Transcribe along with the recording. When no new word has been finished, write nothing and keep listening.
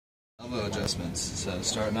elbow adjustments. So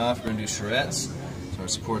starting off, we're going to do charrettes. So we're going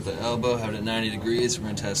to support the elbow, have it at 90 degrees. We're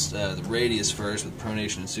going to test the radius first with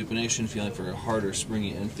pronation and supination, feeling for a harder,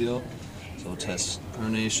 springy infeel. So we'll test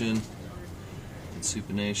pronation and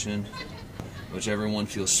supination. Whichever one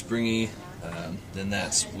feels springy, then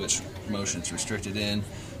that's which motion it's restricted in.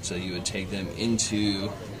 So you would take them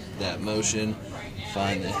into that motion,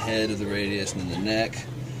 find the head of the radius and then the neck,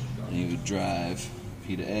 and you would drive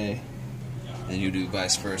P to A. Then you do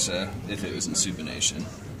vice versa if it was in supination,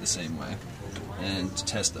 the same way. And to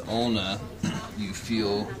test the ulna, you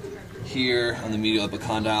feel here on the medial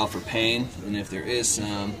epicondyle for pain, and if there is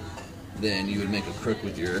some, then you would make a crook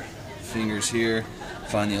with your fingers here,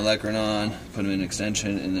 find the olecranon, put them in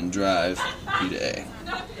extension, and then drive P to A.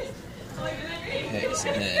 Okay,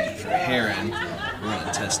 so then for Heron, we're going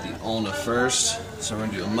to test the ulna first. So we're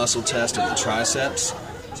going to do a muscle test of the triceps.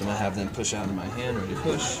 So I'm going to have them push out in my hand, ready to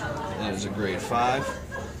push. That is a grade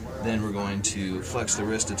 5. Then we're going to flex the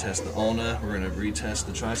wrist to test the ulna. We're going to retest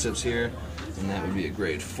the triceps here, and that would be a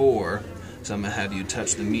grade 4. So I'm going to have you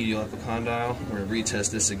touch the medial epicondyle. We're going to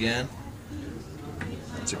retest this again.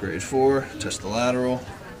 That's a grade 4. Touch the lateral.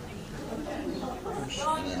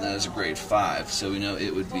 And then that is a grade 5. So we know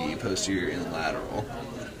it would be posterior and lateral.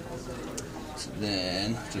 So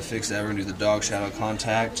then, to fix that, we're going to do the dog shadow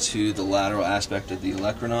contact to the lateral aspect of the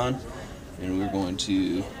olecranon, and we're going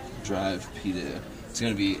to drive P to. It's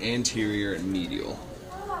going to be anterior and medial.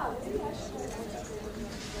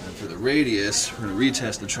 And for the radius, we're going to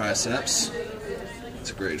retest the triceps.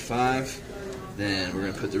 It's a grade 5. Then we're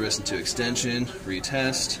going to put the wrist into extension,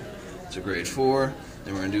 retest. It's a grade 4.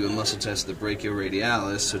 Then we're going to do a muscle test of the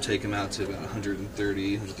brachioradialis, so take them out to about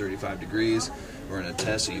 130, 135 degrees. We're going to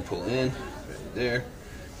test, so you pull in, right there,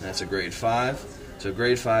 and that's a grade 5. So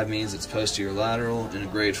grade 5 means it's posterior lateral, and a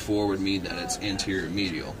grade 4 would mean that it's anterior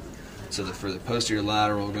medial. So for the posterior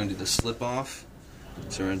lateral, we're going to do the slip off.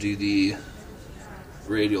 So we're going to do the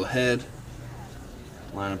radial head,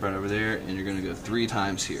 line up right over there, and you're going to go 3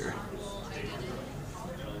 times here.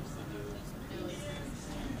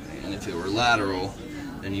 And if it were lateral,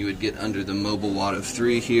 then you would get under the mobile wad of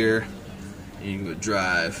 3 here, and you would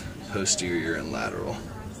drive posterior and lateral.